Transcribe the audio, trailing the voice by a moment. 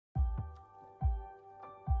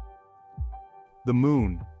The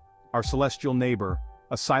moon, our celestial neighbor,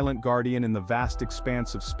 a silent guardian in the vast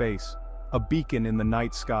expanse of space, a beacon in the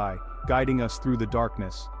night sky, guiding us through the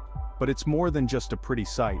darkness. But it's more than just a pretty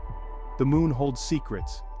sight. The moon holds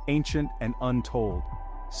secrets, ancient and untold.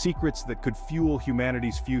 Secrets that could fuel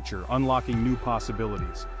humanity's future, unlocking new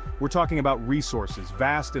possibilities. We're talking about resources,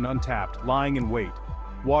 vast and untapped, lying in wait.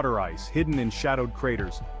 Water ice, hidden in shadowed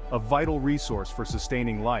craters, a vital resource for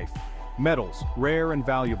sustaining life. Metals, rare and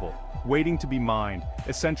valuable, waiting to be mined,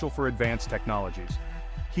 essential for advanced technologies.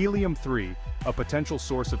 Helium-3, a potential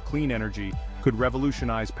source of clean energy, could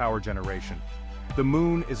revolutionize power generation. The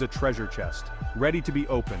moon is a treasure chest, ready to be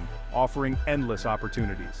opened, offering endless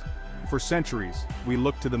opportunities. For centuries, we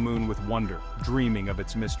looked to the moon with wonder, dreaming of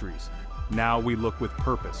its mysteries. Now we look with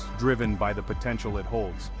purpose, driven by the potential it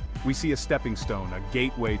holds. We see a stepping stone, a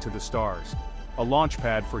gateway to the stars, a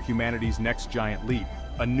launchpad for humanity's next giant leap,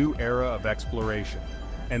 a new era of exploration.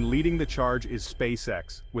 And leading the charge is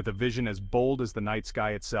SpaceX, with a vision as bold as the night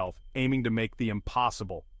sky itself, aiming to make the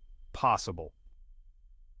impossible possible.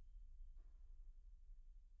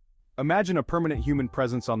 Imagine a permanent human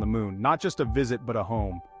presence on the moon, not just a visit but a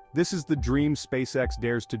home. This is the dream SpaceX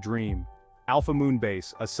dares to dream. Alpha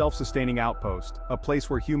MOONBASE, a self-sustaining outpost, a place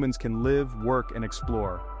where humans can live, work, and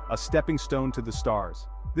explore, a stepping stone to the stars.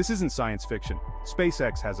 This isn't science fiction.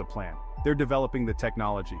 SpaceX has a plan. They're developing the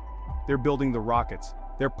technology. They're building the rockets.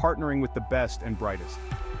 They're partnering with the best and brightest.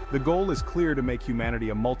 The goal is clear: to make humanity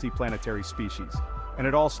a multi-planetary species. And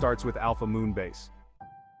it all starts with Alpha MOONBASE.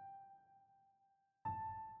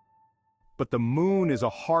 But the moon is a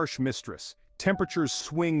harsh mistress. Temperatures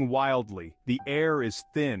swing wildly, the air is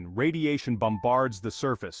thin, radiation bombards the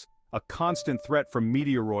surface. A constant threat from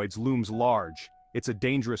meteoroids looms large. It's a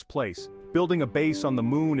dangerous place. Building a base on the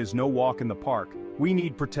moon is no walk in the park. We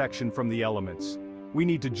need protection from the elements. We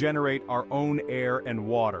need to generate our own air and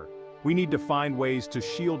water. We need to find ways to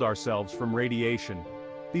shield ourselves from radiation.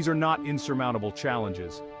 These are not insurmountable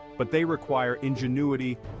challenges, but they require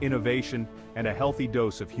ingenuity, innovation, and a healthy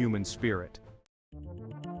dose of human spirit.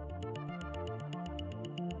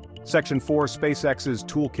 Section 4: SpaceX's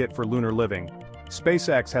Toolkit for Lunar Living.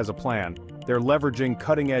 SpaceX has a plan. They're leveraging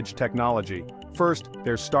cutting-edge technology. First,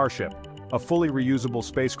 there's Starship, a fully reusable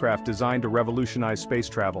spacecraft designed to revolutionize space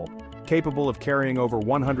travel. Capable of carrying over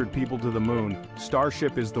 100 people to the moon,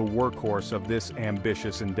 Starship is the workhorse of this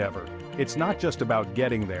ambitious endeavor. It's not just about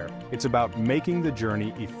getting there, it's about making the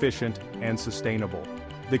journey efficient and sustainable.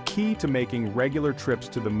 The key to making regular trips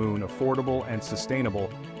to the moon affordable and sustainable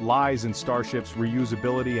lies in Starship's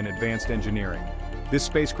reusability and advanced engineering. This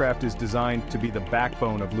spacecraft is designed to be the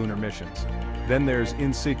backbone of lunar missions. Then there's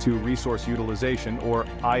In Situ Resource Utilization, or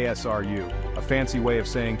ISRU, a fancy way of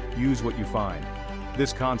saying, use what you find.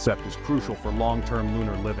 This concept is crucial for long-term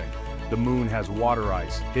lunar living. The moon has water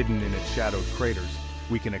ice hidden in its shadowed craters.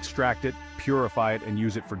 We can extract it, purify it, and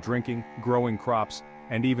use it for drinking, growing crops,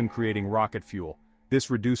 and even creating rocket fuel. This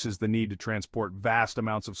reduces the need to transport vast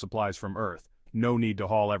amounts of supplies from Earth. No need to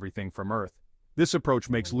haul everything from Earth. This approach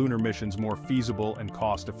makes lunar missions more feasible and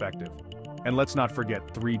cost-effective. And let's not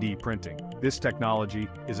forget 3D printing. This technology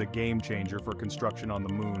is a game changer for construction on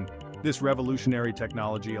the moon. This revolutionary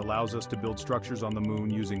technology allows us to build structures on the moon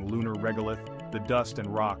using lunar regolith, the dust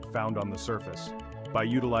and rock found on the surface. By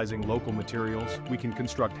utilizing local materials, we can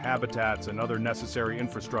construct habitats and other necessary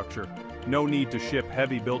infrastructure. No need to ship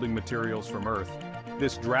heavy building materials from Earth.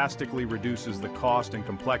 This drastically reduces the cost and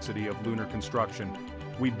complexity of lunar construction.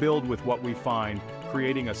 We build with what we find,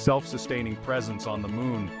 creating a self-sustaining presence on the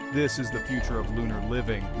moon. This is the future of lunar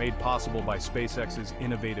living, made possible by SpaceX's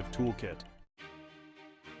innovative toolkit.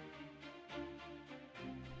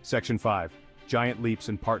 Section 5: Giant Leaps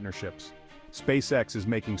and Partnerships. SpaceX is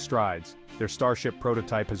making strides. Their Starship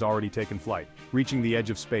prototype has already taken flight, reaching the edge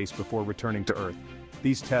of space before returning to Earth.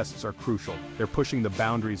 These tests are crucial. They're pushing the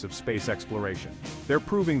boundaries of space exploration. They're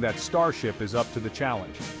proving that Starship is up to the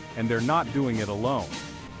challenge, and they're not doing it alone.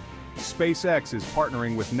 SpaceX is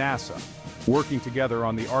partnering with NASA, working together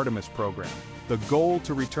on the Artemis program, the goal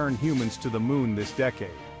to return humans to the moon this decade.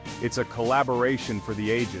 It's a collaboration for the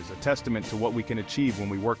ages, a testament to what we can achieve when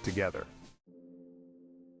we work together.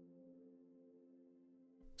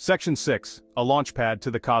 Section 6: A Launchpad to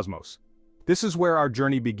the Cosmos. This is where our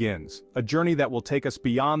journey begins, a journey that will take us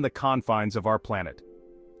beyond the confines of our planet.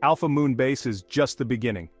 Alpha MOONBASE is just the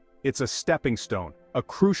beginning. It's a stepping stone, a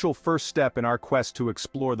crucial first step in our quest to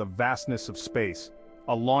explore the vastness of space,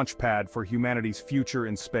 a launchpad for humanity's future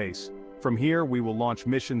in space. From here, we will launch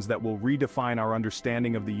missions that will redefine our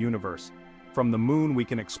understanding of the universe. From the moon, we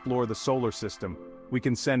can explore the solar system. We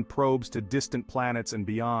can send probes to distant planets and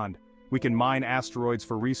beyond. We can mine asteroids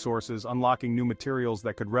for resources, unlocking new materials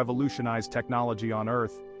that could revolutionize technology on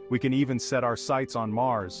Earth. We can even set our sights on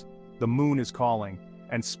Mars. The moon is calling,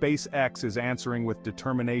 and SpaceX is answering with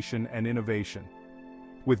determination and innovation.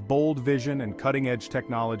 With bold vision and cutting-edge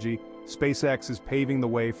technology, SpaceX is paving the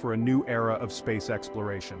way for a new era of space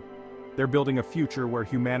exploration. They're building a future where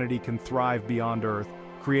humanity can thrive beyond Earth,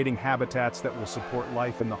 creating habitats that will support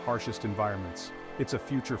life in the harshest environments. It's a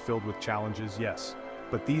future filled with challenges, yes.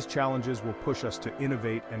 But these challenges will push us to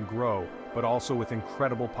innovate and grow, but also with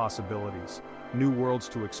incredible possibilities. New worlds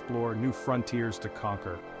to explore, new frontiers to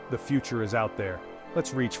conquer. The future is out there.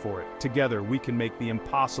 Let's reach for it. Together, we can make the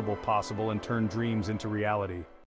impossible possible and turn dreams into reality.